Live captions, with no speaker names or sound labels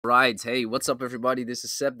Right. Hey, what's up, everybody? This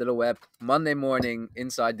is Seb de la Web. Monday morning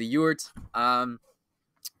inside the yurt.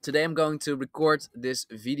 Today I'm going to record this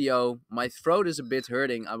video. My throat is a bit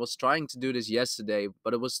hurting. I was trying to do this yesterday,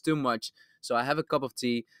 but it was too much. So I have a cup of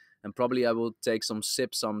tea, and probably I will take some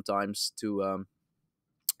sips sometimes to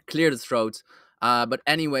clear the throat. But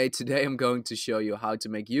anyway, today I'm going to show you how to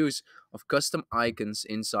make use of custom icons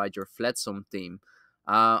inside your Flatsome theme.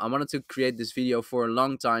 I wanted to create this video for a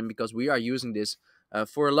long time because we are using this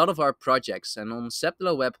for a lot of our projects. And on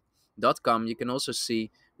septiloweb.com you can also see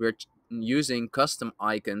we're using custom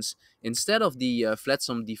icons instead of the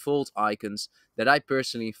Flatsome default icons that I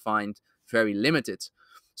personally find very limited.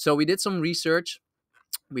 So we did some research.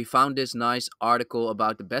 We found this nice article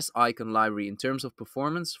about the best icon library in terms of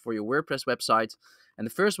performance for your WordPress website. And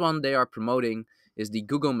the first one they are promoting is the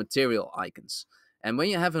Google Material icons. And when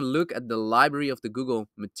you have a look at the library of the Google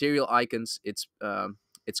Material icons, it's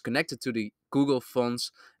connected to the Google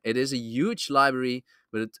fonts. It is a huge library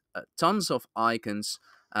with tons of icons.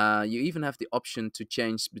 You even have the option to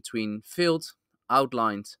change between filled,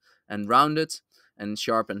 outlined, and rounded, and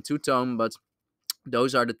sharp and two-tone. But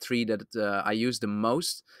those are the three that I use the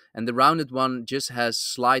most. And the rounded one just has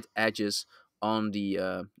slight edges on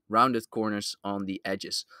the rounded corners on the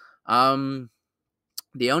edges.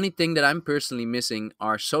 The only thing that I'm personally missing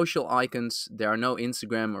are social icons. There are no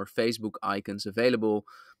Instagram or Facebook icons available.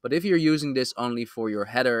 But if you're using this only for your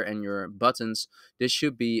header and your buttons, this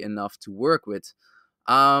should be enough to work with.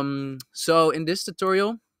 So in this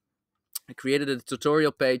tutorial, I created a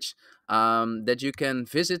tutorial page that you can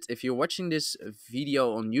visit. If you're watching this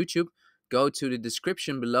video on YouTube, go to the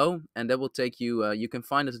description below, and that will take you, you can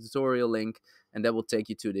find a tutorial link, and that will take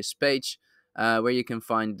you to this page where you can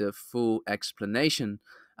find the full explanation.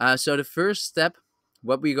 So the first step,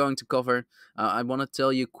 what we're going to cover, I want to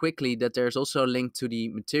tell you quickly that there's also a link to the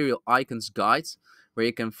Material Icons Guide, where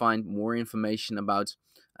you can find more information about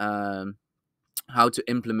how to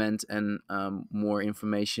implement and more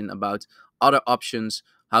information about other options,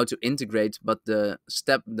 how to integrate. But the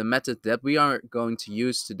method that we are going to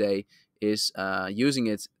use today is using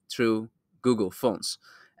it through Google Fonts.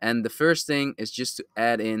 And the first thing is just to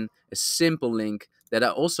add in a simple link that I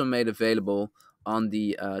also made available on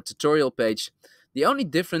the tutorial page. The only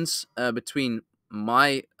difference between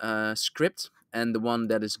my script and the one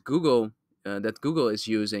that is Google is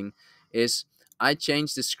using is I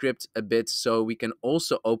changed the script a bit so we can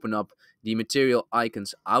also open up the Material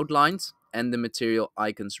Icons outlined and the Material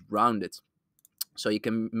Icons rounded. So you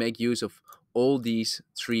can make use of all these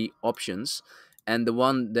three options. And the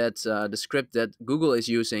one that the script that Google is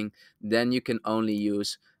using, then you can only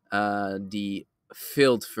use the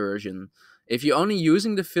filled version. If you're only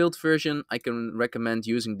using the filled version, I can recommend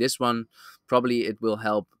using this one. Probably it will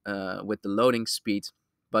help with the loading speed.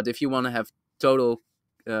 But if you want to have total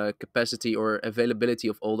capacity or availability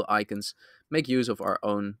of all the icons, make use of our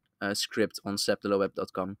own script on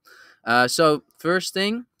septiloweb.com. So first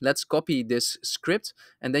thing, let's copy this script,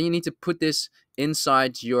 and then you need to put this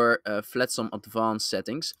inside your Flatsome Advanced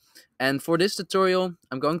settings. And for this tutorial,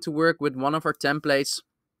 I'm going to work with one of our templates.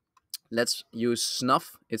 Let's use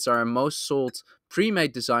Snuff. It's our most sold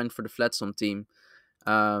pre-made design for the Flatsome theme,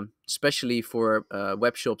 especially for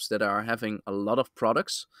web shops that are having a lot of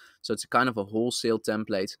products. So it's a kind of a wholesale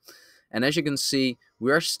template. And as you can see,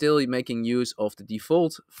 we are still making use of the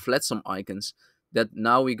default Flatsome icons that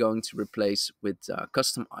now we're going to replace with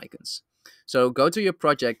custom icons. So go to your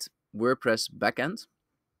project WordPress backend,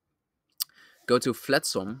 go to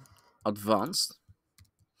Flatsome Advanced,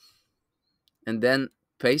 and then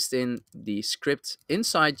paste in the script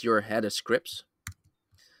inside your header scripts.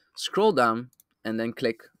 Scroll down and then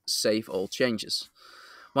click Save All Changes.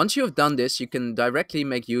 Once you have done this, you can directly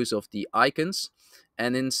make use of the icons.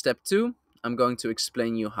 And in step 2, I'm going to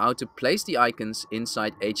explain you how to place the icons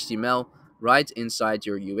inside HTML right inside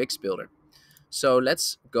your UX builder. So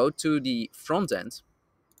let's go to the front end.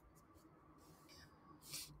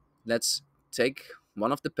 Let's take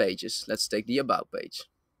one of the pages. Let's take the About page.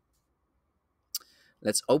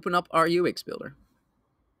 Let's open up our UX builder.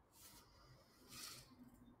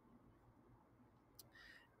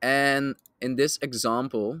 And in this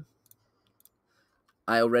example,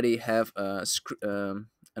 I already have an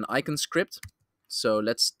icon script. So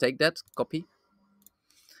let's take that, copy,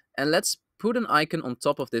 and let's put an icon on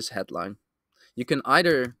top of this headline. You can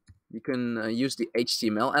use the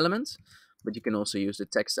HTML element, but you can also use the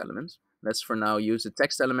text element. Let's for now use the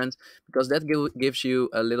text element because that gives you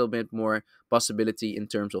a little bit more possibility in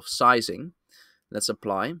terms of sizing. Let's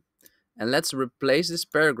apply, and let's replace this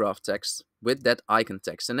paragraph text with that icon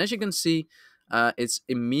text. And as you can see, it's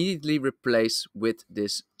immediately replaced with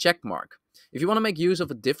this check mark. If you want to make use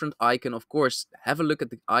of a different icon, of course, have a look at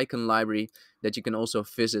the icon library that you can also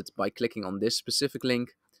visit by clicking on this specific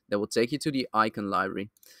link that will take you to the icon library.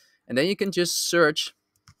 And then you can just search,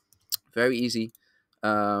 very easy,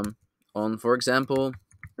 um, on, for example,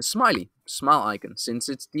 a smile icon, since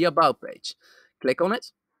it's the About page. Click on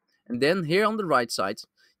it, and then here on the right side,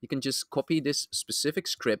 you can just copy this specific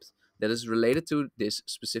script that is related to this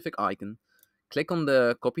specific icon. Click on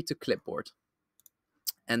the copy to clipboard,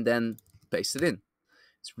 and then paste it in.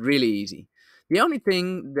 It's really easy. The only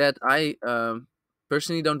thing that I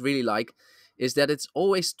personally don't really like is that it's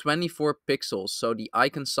always 24 pixels. So the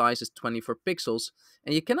icon size is 24 pixels,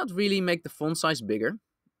 and you cannot really make the font size bigger.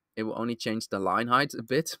 It will only change the line height a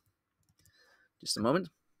bit. Just a moment.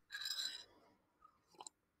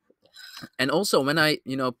 And also when I,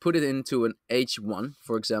 put it into an H1,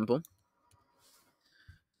 for example,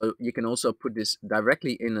 you can also put this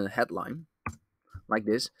directly in a headline like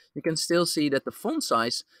this. You can still see that the font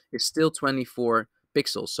size is still 24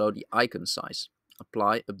 pixels, so the icon size.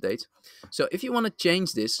 Apply, update. So if you want to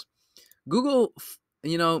change this, Google,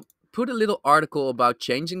 put a little article about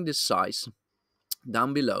changing this size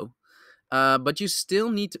down below. But you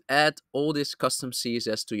still need to add all this custom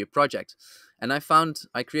CSS to your project. And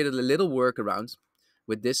I created a little workaround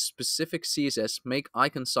with this specific CSS, make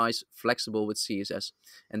icon size flexible with CSS.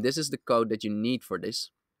 And this is the code that you need for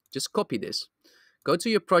this. Just copy this. Go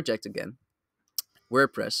to your project again,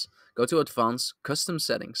 WordPress, go to Advanced, Custom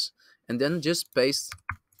Settings, and then just paste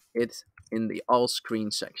it in the all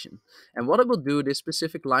screen section. And what it will do, this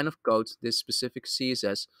specific line of code, this specific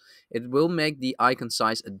CSS, it will make the icon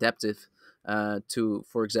size adaptive to,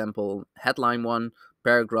 for example, headline 1,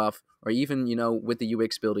 paragraph, or even, with the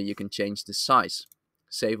UX builder, you can change the size.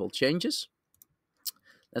 Save all changes.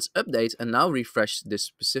 Let's update and now refresh this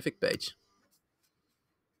specific page.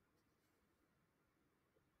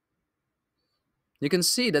 You can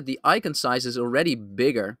see that the icon size is already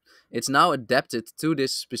bigger. It's now adapted to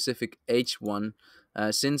this specific H1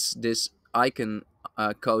 since this icon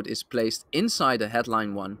code is placed inside the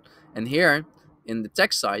headline 1. And here in the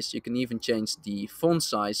text size, you can even change the font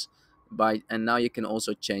size and now you can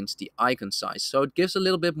also change the icon size. So it gives a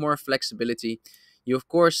little bit more flexibility. You of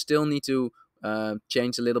course still need to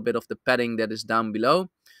change a little bit of the padding that is down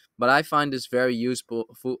below, but I find this very useful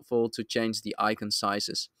to change the icon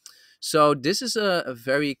sizes. So this is a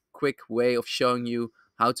very quick way of showing you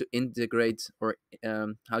how to integrate or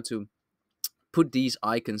how to put these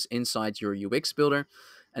icons inside your UX builder.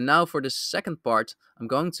 And now for the second part, I'm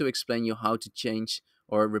going to explain you how to change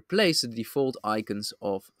or replace the default icons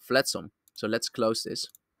of Flatsome. So let's close this.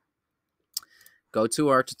 Go to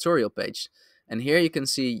our tutorial page. And here you can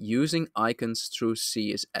see using icons through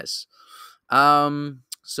CSS.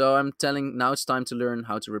 So I'm telling now it's time to learn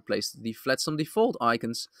how to replace the Flatsome default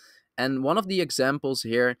icons. And one of the examples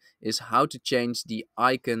here is how to change the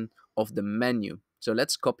icon of the menu. So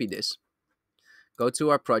let's copy this. Go to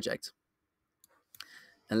our project.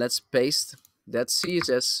 And let's paste that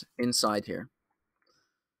CSS inside here.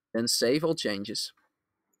 Then save all changes.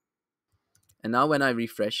 And now when I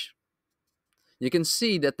refresh, you can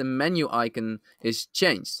see that the menu icon is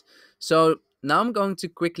changed. So now I'm going to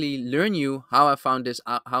quickly learn you how I found this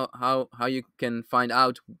out, how you can find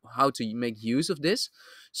out how to make use of this.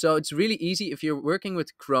 So it's really easy. If you're working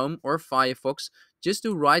with Chrome or Firefox, just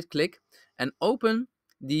do right click and open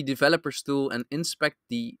the developers tool and inspect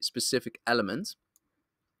the specific element.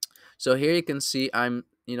 So here you can see I'm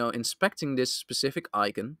inspecting this specific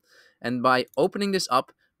icon, and by opening this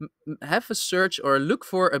up, have a search or look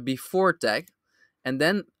for a before tag, and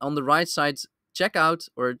then on the right side check out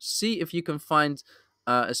or see if you can find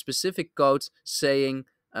a specific code saying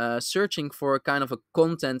searching for a kind of a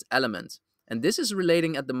content element. And this is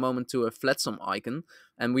relating at the moment to a Flatsome icon,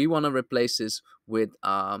 and we want to replace this with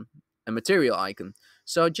a material icon.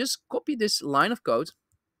 So just copy this line of code,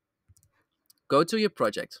 go to your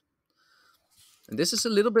project. And this is a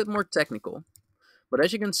little bit more technical, but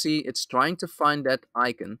as you can see, it's trying to find that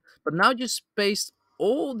icon. But now just paste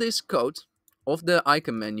all this code of the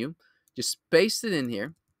icon menu, just paste it in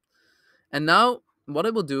here. And now what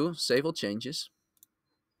it will do, save all changes.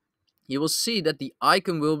 You will see that the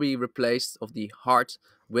icon will be replaced of the heart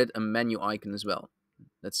with a menu icon as well.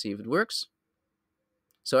 Let's see if it works.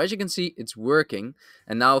 So as you can see, it's working.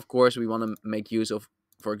 And now, of course, we want to make use of,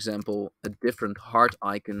 for example, a different heart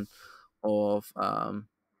icon of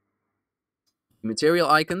material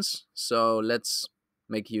icons. So let's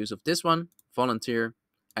make use of this one, volunteer,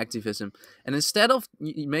 activism. And instead of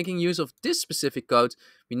making use of this specific code,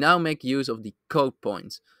 we now make use of the code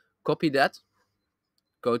point. Copy that,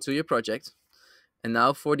 go to your project. And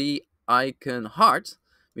now for the icon heart,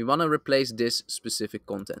 we want to replace this specific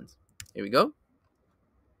content. Here we go.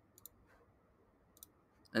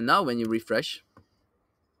 And now when you refresh,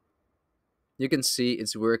 you can see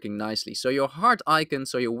it's working nicely. So your heart icon,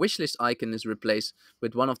 so your wishlist icon is replaced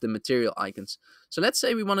with one of the material icons. So let's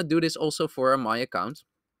say we want to do this also for my account.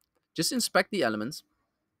 Just inspect the element,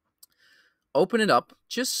 open it up,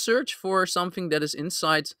 just search for something that is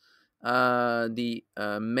inside the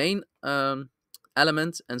main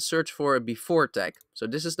element and search for a before tag. So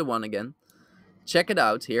this is the one again. Check it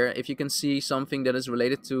out here. If you can see something that is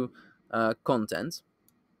related to content,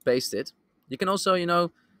 paste it. You can also,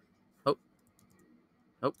 oh,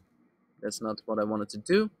 oh, that's not what I wanted to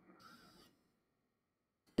do.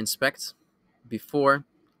 Inspect before.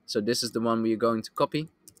 So this is the one we are going to copy.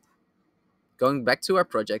 Going back to our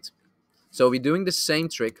project. So we're doing the same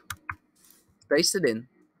trick. Paste it in.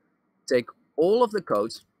 Take all of the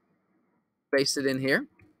code. Paste it in here.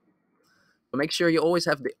 So make sure you always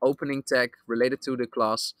have the opening tag related to the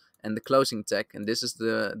class and the closing tag. And this is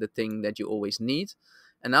the thing that you always need.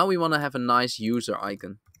 And now we want to have a nice user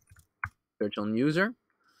icon. Search on user.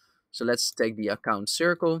 So let's take the account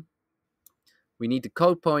circle. We need the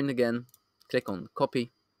code point again. Click on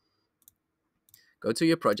copy. Go to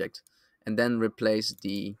your project and then replace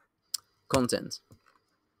the content.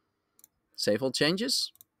 Save all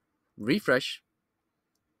changes. Refresh.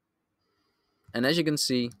 And as you can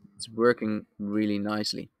see, it's working really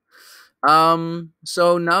nicely.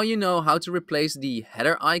 So now you know how to replace the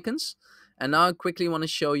header icons. And now I quickly want to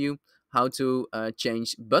show you how to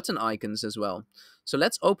change button icons as well. So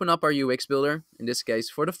let's open up our UX builder, in this case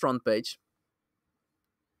for the front page.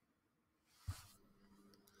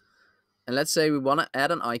 And let's say we want to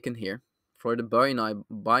add an icon here for the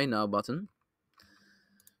buy now button.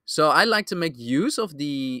 So I like to make use of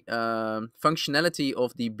the functionality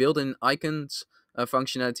of the built-in icons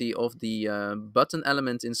functionality of the button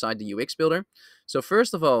element inside the UX builder. So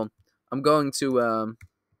first of all, I'm going to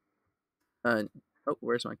oh,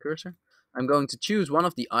 where's my cursor? I'm going to choose one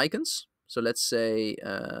of the icons. So let's say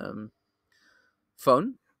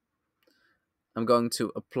phone. I'm going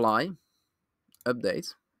to apply,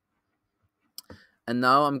 update. And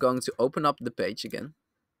now I'm going to open up the page again.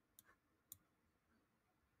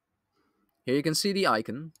 Here you can see the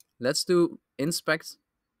icon. Let's do inspect,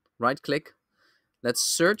 right click. Let's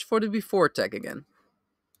search for the before tag again.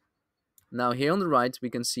 Now here on the right, we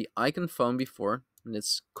can see icon phone before.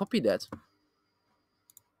 Let's copy that.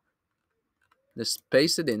 Let's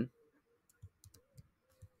paste it in.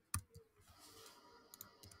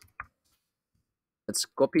 Let's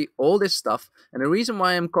copy all this stuff. And the reason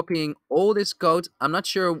why I'm copying all this code, I'm not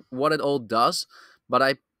sure what it all does, but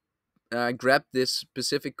I grabbed this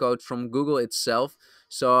specific code from Google itself.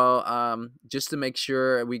 So just to make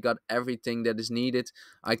sure we got everything that is needed,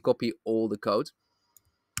 I copy all the code,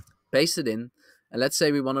 paste it in, and let's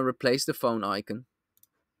say we want to replace the phone icon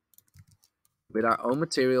with our own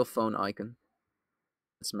material phone icon.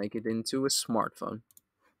 Let's make it into a smartphone.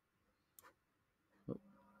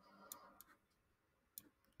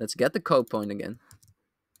 Let's get the code point again.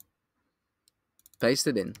 Paste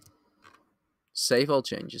it in. Save all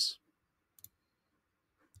changes.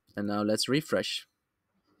 And now let's refresh.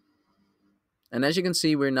 And as you can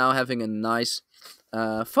see, we're now having a nice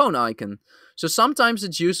phone icon. So sometimes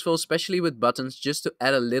it's useful, especially with buttons, just to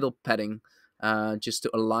add a little padding, just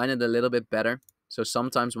to align it a little bit better. So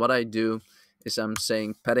sometimes what I do is I'm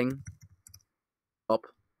saying padding up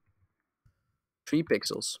 3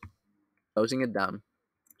 pixels, closing it down,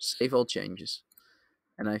 save all changes.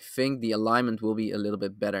 And I think the alignment will be a little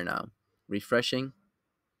bit better now. Refreshing.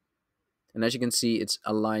 And as you can see, it's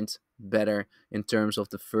aligned better in terms of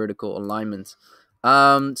the vertical alignment.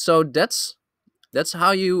 So that's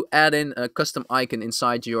how you add in a custom icon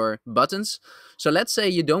inside your buttons. So let's say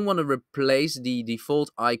you don't want to replace the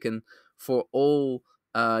default icon for all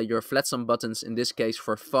your Flatsome buttons, in this case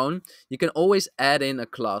for phone. You can always add in a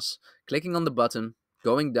class, clicking on the button,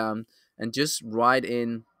 going down, and just write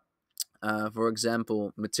in, for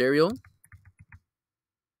example, material,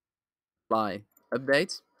 apply,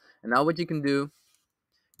 update. And now what you can do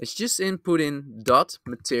is just input in dot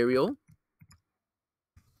material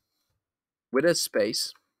with a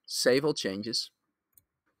space, save all changes.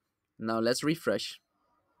 Now let's refresh.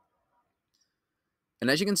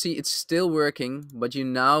 And as you can see, it's still working, but you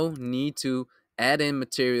now need to add in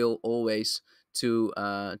material always to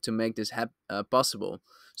make this possible.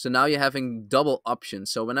 So now you're having double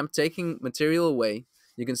options. So when I'm taking material away,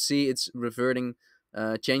 you can see it's reverting,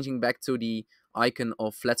 changing back to the icon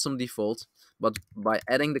of Flatsome default. But by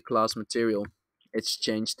adding the class material, it's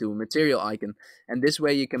changed to material icon. And this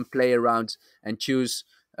way you can play around and choose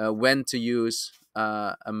when to use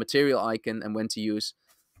a material icon and when to use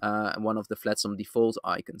one of the Flatsome default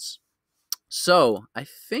icons. So I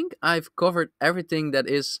think I've covered everything that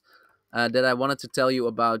I wanted to tell you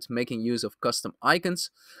about making use of custom icons.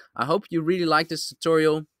 I hope you really like this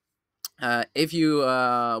tutorial. If you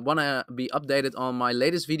want to be updated on my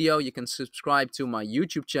latest video, you can subscribe to my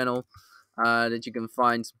YouTube channel that you can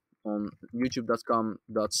find on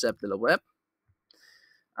youtube.com/sepdelaweb.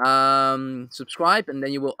 Subscribe, and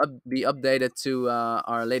then you will be updated to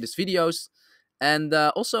our latest videos. And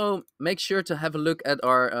also make sure to have a look at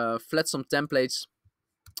our Flatsome templates.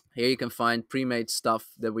 Here you can find pre-made stuff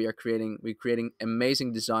that we are creating. We're creating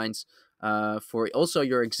amazing designs for also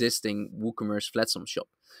your existing WooCommerce Flatsome shop.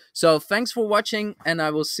 So thanks for watching, and I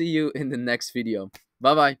will see you in the next video.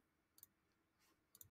 Bye bye.